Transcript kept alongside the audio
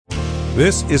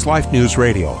This is Life News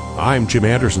Radio. I'm Jim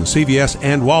Anderson. CVS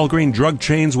and Walgreens drug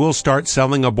chains will start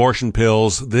selling abortion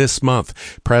pills this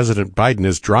month. President Biden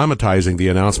is dramatizing the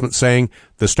announcement, saying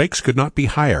the stakes could not be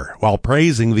higher, while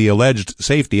praising the alleged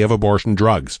safety of abortion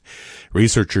drugs.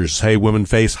 Researchers say women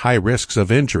face high risks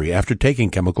of injury after taking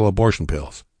chemical abortion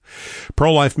pills.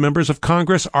 Pro-life members of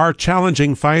Congress are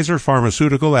challenging Pfizer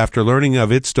Pharmaceutical after learning of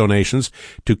its donations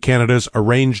to Canada's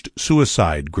arranged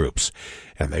suicide groups.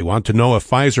 And they want to know if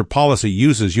Pfizer policy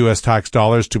uses U.S. tax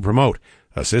dollars to promote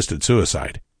assisted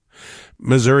suicide.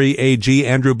 Missouri AG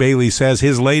Andrew Bailey says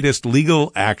his latest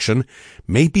legal action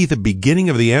may be the beginning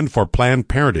of the end for Planned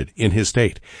Parenthood in his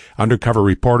state. Undercover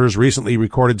reporters recently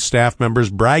recorded staff members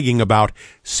bragging about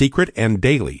secret and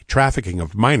daily trafficking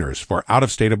of minors for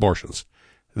out-of-state abortions.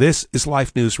 This is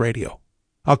Life News Radio.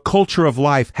 A culture of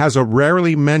life has a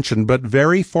rarely mentioned but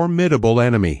very formidable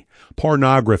enemy.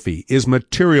 Pornography is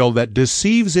material that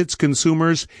deceives its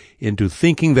consumers into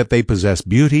thinking that they possess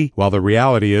beauty, while the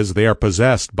reality is they are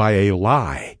possessed by a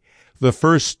lie. The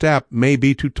first step may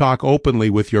be to talk openly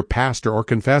with your pastor or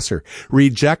confessor,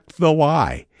 reject the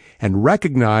lie, and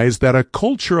recognize that a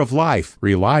culture of life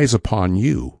relies upon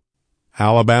you.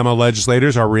 Alabama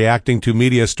legislators are reacting to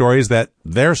media stories that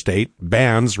their state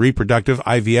bans reproductive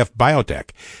IVF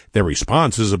Biotech. Their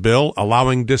response is a bill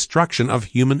allowing destruction of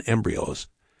human embryos.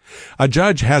 A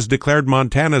judge has declared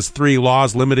Montana's 3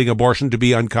 laws limiting abortion to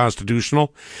be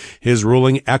unconstitutional. His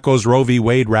ruling echoes Roe v.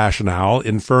 Wade rationale,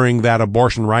 inferring that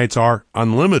abortion rights are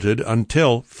unlimited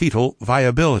until fetal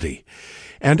viability.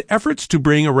 And efforts to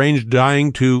bring arranged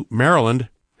dying to Maryland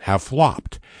have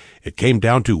flopped. It came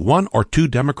down to 1 or 2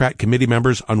 Democrat committee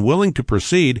members unwilling to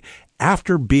proceed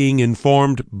after being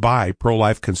informed by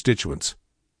pro-life constituents.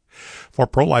 For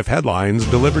pro-life headlines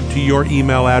delivered to your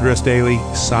email address daily,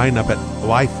 sign up at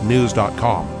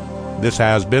lifenews.com. This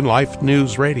has been Life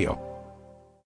News Radio.